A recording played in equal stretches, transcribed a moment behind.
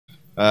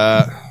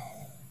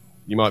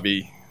You might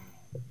be,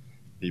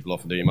 people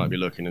often do, you might be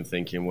looking and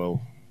thinking,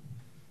 well,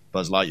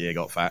 Buzz Lightyear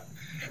got fat.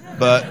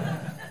 But,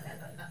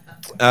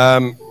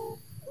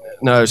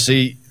 no,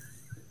 see,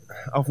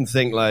 I often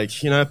think,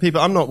 like, you know,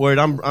 people, I'm not worried.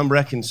 I'm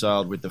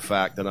reconciled with the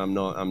fact that I'm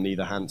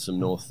neither handsome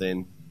nor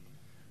thin.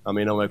 I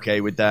mean, I'm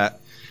okay with that.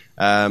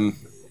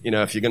 You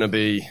know, if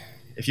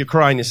you're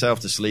crying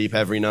yourself to sleep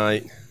every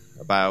night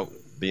about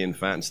being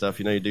fat and stuff,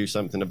 you know, you do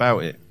something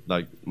about it.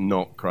 Like,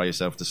 not cry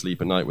yourself to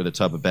sleep at night with a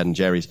tub of Ben and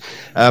Jerry's.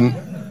 Ben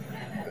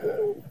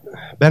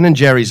and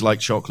Jerry's like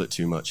chocolate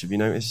too much. Have you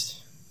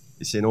noticed?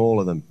 It's in all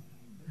of them.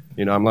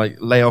 You know, I'm like,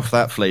 lay off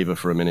that flavor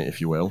for a minute,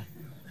 if you will.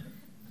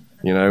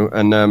 You know,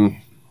 and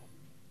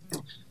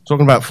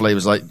talking about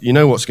flavors, like, you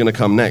know what's going to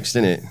come next,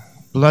 innit?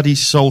 Bloody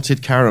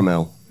salted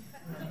caramel.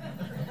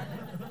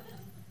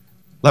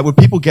 Like, would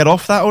people get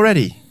off that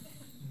already?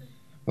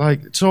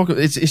 Like,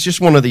 it's just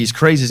one of these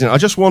crazes. I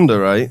just wonder,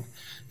 right?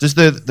 Does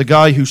the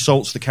guy who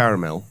salts the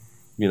caramel,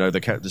 you know,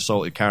 the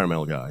salted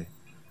caramel guy,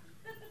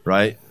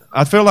 right?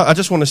 I feel like I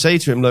just want to say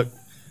to him, look,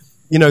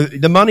 you know,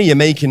 the money you're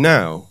making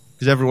now,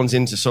 because everyone's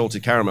into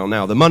salted caramel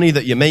now, the money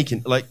that you're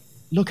making, like,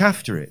 look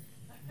after it.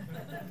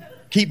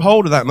 Keep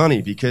hold of that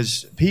money,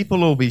 because people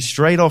will be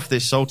straight off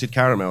this salted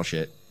caramel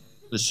shit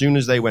as soon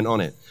as they went on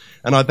it.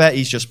 And I bet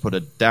he's just put a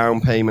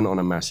down payment on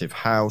a massive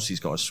house. He's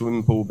got a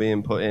swimming pool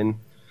being put in.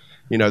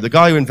 You know, the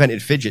guy who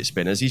invented fidget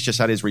spinners, he's just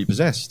had his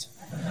repossessed.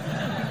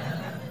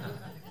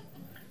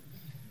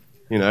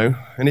 You know,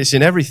 and it's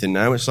in everything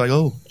now. It's like,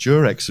 oh,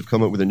 Durex have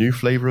come up with a new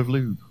flavour of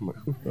lube. I'm like,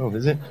 oh,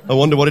 is it? I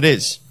wonder what it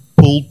is.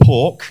 Pulled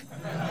pork?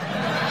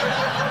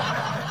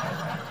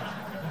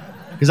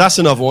 Because that's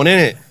another one,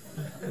 isn't it?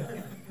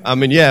 I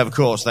mean, yeah, of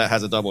course, that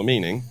has a double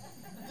meaning.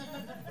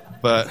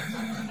 But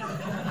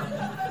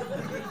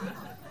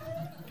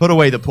put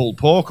away the pulled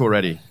pork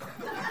already.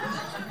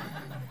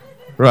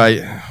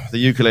 Right, the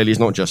ukulele is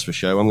not just for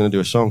show. I'm going to do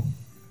a song.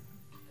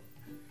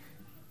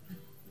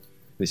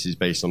 This is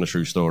based on a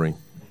true story.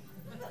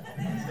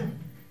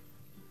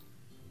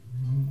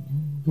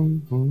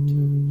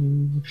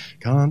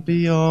 Can't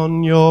be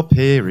on your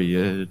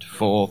period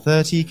for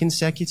 30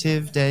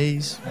 consecutive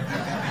days.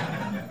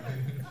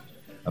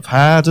 I've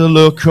had a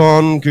look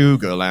on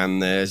Google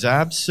and there's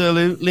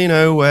absolutely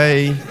no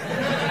way.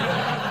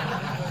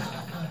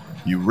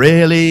 You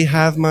really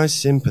have my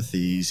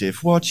sympathies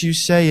if what you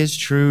say is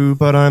true,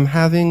 but I'm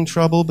having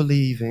trouble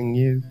believing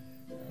you.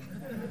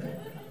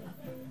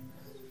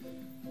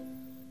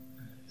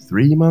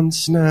 3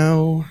 months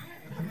now.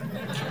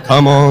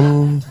 Come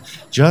on,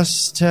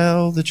 just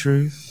tell the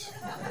truth.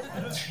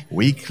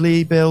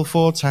 Weekly bill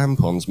for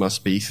tampons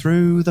must be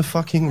through the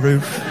fucking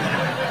roof.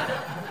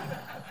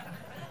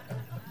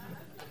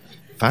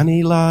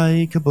 Fanny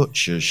like a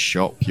butcher's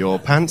shop, your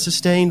pants are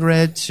stained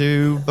red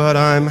too, but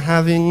I'm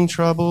having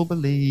trouble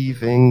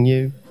believing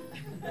you.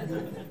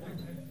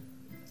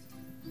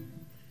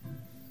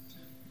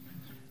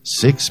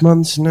 6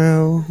 months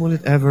now, will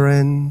it ever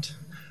end?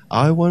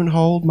 I won't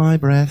hold my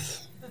breath.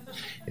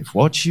 If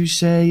what you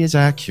say is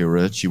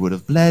accurate, you would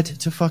have bled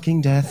to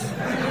fucking death.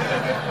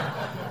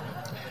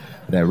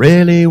 There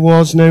really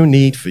was no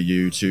need for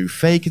you to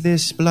fake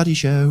this bloody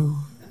show.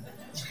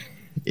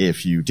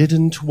 If you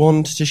didn't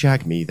want to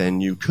shag me,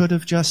 then you could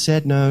have just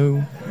said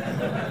no.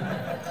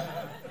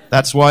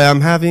 That's why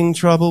I'm having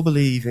trouble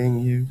believing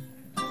you.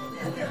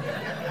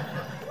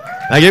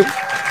 Thank you.